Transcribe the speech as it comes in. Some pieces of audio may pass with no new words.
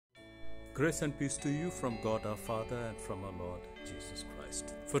Grace and peace to you from God our Father and from our Lord Jesus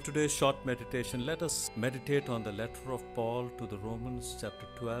Christ. For today's short meditation, let us meditate on the letter of Paul to the Romans chapter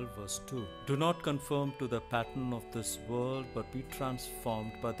 12 verse 2. Do not conform to the pattern of this world, but be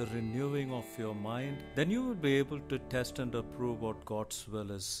transformed by the renewing of your mind. Then you will be able to test and approve what God's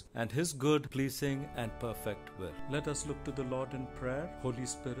will is, and His good, pleasing and perfect will. Let us look to the Lord in prayer. Holy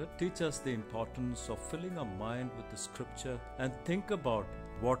Spirit, teach us the importance of filling our mind with the Scripture and think about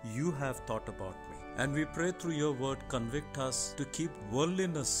what you have thought about me. And we pray through your word, convict us to keep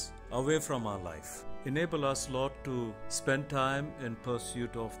worldliness away from our life. Enable us, Lord, to spend time in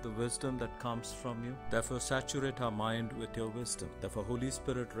pursuit of the wisdom that comes from you. Therefore, saturate our mind with your wisdom. Therefore, Holy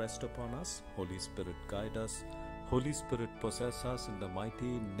Spirit, rest upon us. Holy Spirit, guide us. Holy Spirit, possess us. In the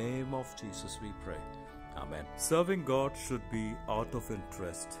mighty name of Jesus, we pray. Amen. Serving God should be out of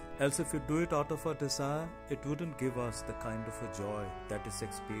interest. Else if we do it out of a desire, it wouldn't give us the kind of a joy that is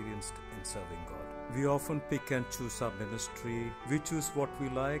experienced in serving God. We often pick and choose our ministry. We choose what we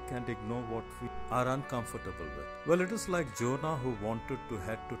like and ignore what we are uncomfortable with. Well, it is like Jonah who wanted to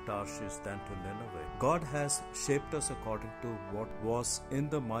head to Tarshish than to Nineveh. God has shaped us according to what was in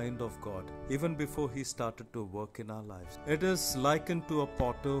the mind of God, even before He started to work in our lives. It is likened to a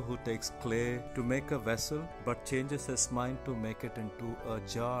potter who takes clay to make a vessel, but changes his mind to make it into a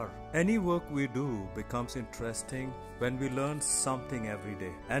jar. Any work we do becomes interesting when we learn something every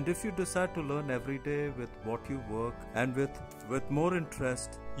day. And if you decide to learn every day with what you work and with more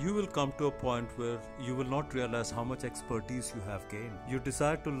interest, you will come to a point where you will not realize how much expertise you have gained. You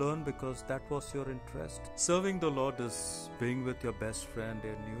desire to learn because that was your interest. Serving the Lord is being with your best friend,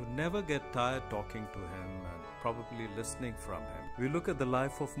 and you never get tired talking to Him and probably listening from Him. We look at the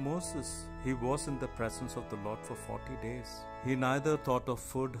life of Moses. He was in the presence of the Lord for 40 days. He neither thought of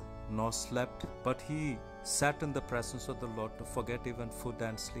food nor slept, but he sat in the presence of the Lord to forget even food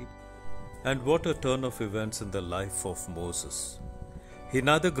and sleep. And what a turn of events in the life of Moses. He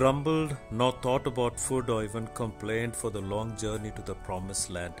neither grumbled nor thought about food or even complained for the long journey to the promised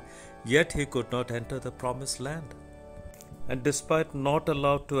land. Yet he could not enter the promised land. And despite not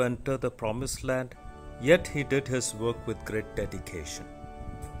allowed to enter the promised land, yet he did his work with great dedication.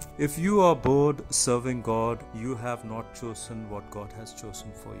 If you are bored serving God, you have not chosen what God has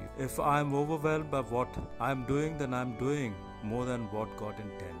chosen for you. If I am overwhelmed by what I am doing, then I am doing more than what God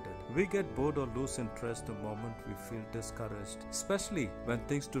intended. We get bored or lose interest the moment we feel discouraged, especially when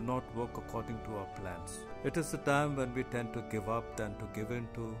things do not work according to our plans. It is the time when we tend to give up than to give in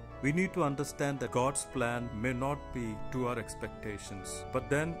to. We need to understand that God's plan may not be to our expectations, but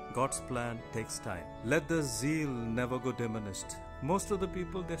then God's plan takes time. Let the zeal never go diminished. Most of the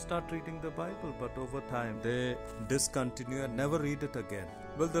people, they start reading the Bible, but over time they discontinue and never read it again.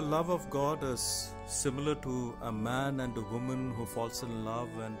 Well, the love of God is similar to a man and a woman who falls in love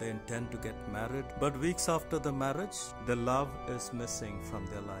when they intend to get married. But weeks after the marriage, the love is missing from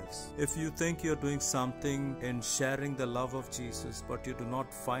their lives. If you think you're doing something in sharing the love of Jesus, but you do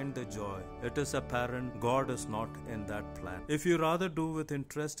not find the joy, it is apparent God is not in that plan. If you rather do with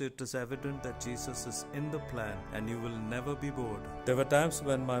interest, it is evident that Jesus is in the plan and you will never be bored. There were times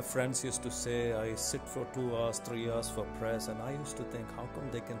when my friends used to say, I sit for 2 hours, 3 hours for prayers, and I used to think, how come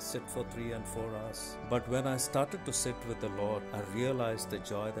they can sit for 3 and 4 hours? But when I started to sit with the Lord, I realized the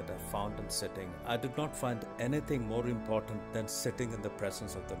joy that I found in sitting. I did not find anything more important than sitting in the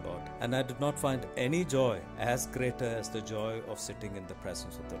presence of the Lord. And I did not find any joy as greater as the joy of sitting in the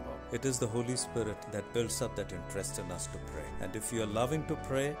presence of the Lord. It is the Holy Spirit that builds up that interest in us to pray. And if you are loving to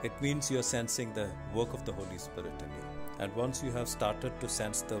pray, it means you are sensing the work of the Holy Spirit in you. And once you have started to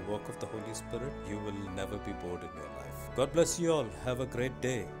sense the work of the Holy Spirit, you will never be bored in your life. God bless you all. Have a great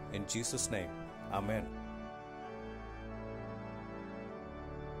day. In Jesus' name. Amen.